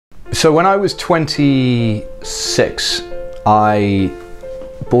So when I was 26, I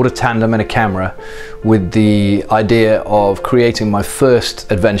bought a Tandem and a camera with the idea of creating my first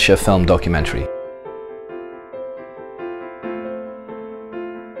adventure film documentary.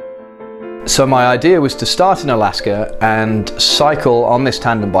 So my idea was to start in Alaska and cycle on this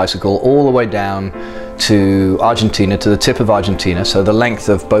tandem bicycle all the way down to Argentina, to the tip of Argentina, so the length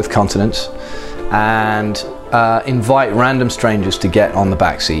of both continents, and invite random strangers to get on the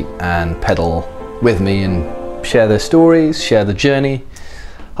back seat and pedal with me and share their stories, share the journey.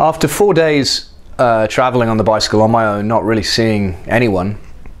 After 4 days traveling on the bicycle on my own, not really seeing anyone,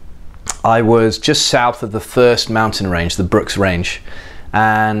 I was just south of the first mountain range, the Brooks Range,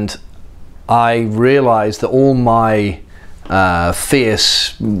 and I realized that all my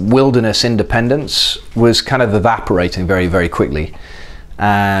fierce wilderness independence was kind of evaporating very, very quickly,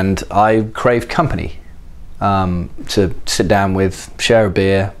 and I craved company. To sit down with, share a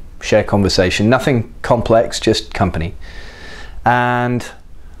beer, share conversation, nothing complex, just company. And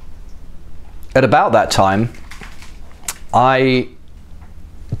at about that time, I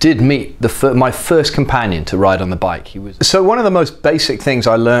did meet my first companion to ride on the bike. So one of the most basic things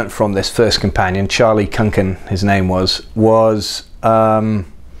I learned from this first companion, Charlie Kunken, his name was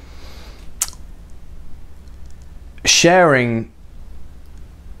sharing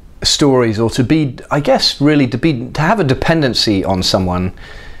stories, or to be, I guess, really to have a dependency on someone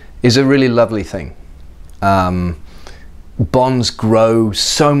is a really lovely thing. Bonds grow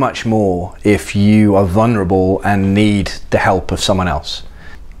so much more if you are vulnerable and need the help of someone else.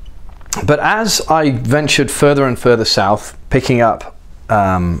 But as I ventured further and further south, picking up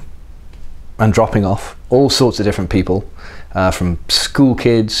and dropping off all sorts of different people, from school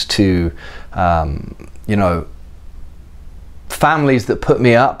kids to you know, families that put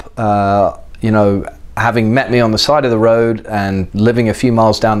me up, you know, having met me on the side of the road and living a few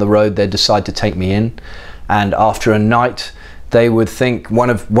miles down the road, they'd decide to take me in, and after a night they would think, one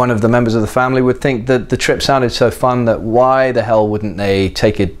of the members of the family would think that the trip sounded so fun that why the hell wouldn't they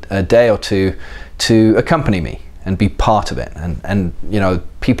take a day or two to accompany me and be part of it. And you know,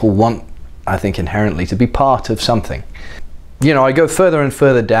 people want, I think, inherently to be part of something. You know, I go further and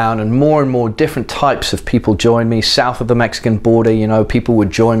further down, and more different types of people join me. South of the Mexican border, you know, people would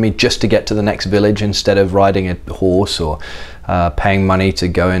join me just to get to the next village instead of riding a horse or paying money to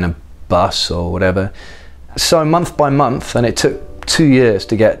go in a bus or whatever. So month by month, and it took 2 years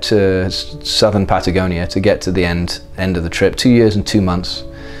to get to southern Patagonia, to get to the end of the trip, 2 years and 2 months.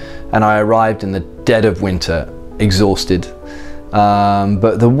 And I arrived in the dead of winter, exhausted.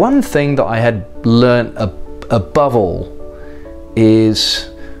 But the one thing that I had learned above all is,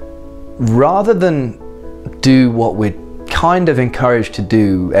 rather than do what we're kind of encouraged to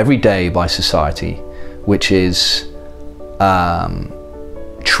do every day by society, which is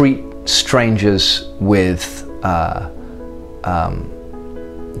treat strangers with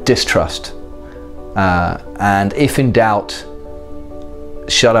distrust, and if in doubt,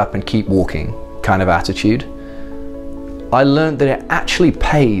 shut up and keep walking kind of attitude, I learned that it actually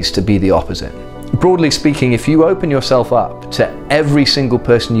pays to be the opposite. Broadly speaking, if you open yourself up to every single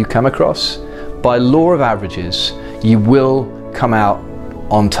person you come across, by law of averages, you will come out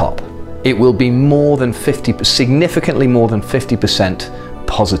on top. It will be more than 50%, significantly more than 50%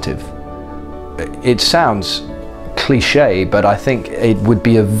 positive. It sounds cliche, but I think it would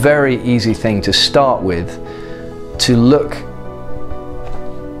be a very easy thing to start with, to look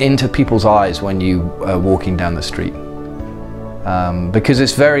into people's eyes when you are walking down the street. Because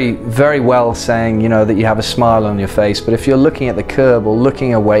it's very, very well saying, you know, that you have a smile on your face, but if you're looking at the curb or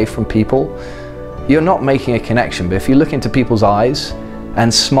looking away from people, you're not making a connection. But if you look into people's eyes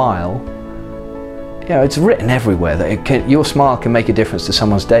and smile, you know, it's written everywhere that your smile can make a difference to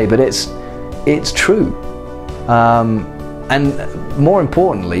someone's day, but it's true. And more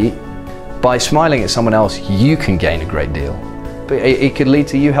importantly, by smiling at someone else, you can gain a great deal. But it could lead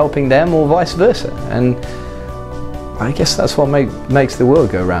to you helping them, or vice versa. And I guess that's what makes the world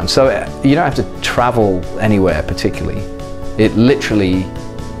go round. So you don't have to travel anywhere particularly. It literally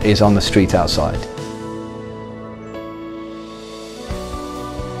is on the street outside.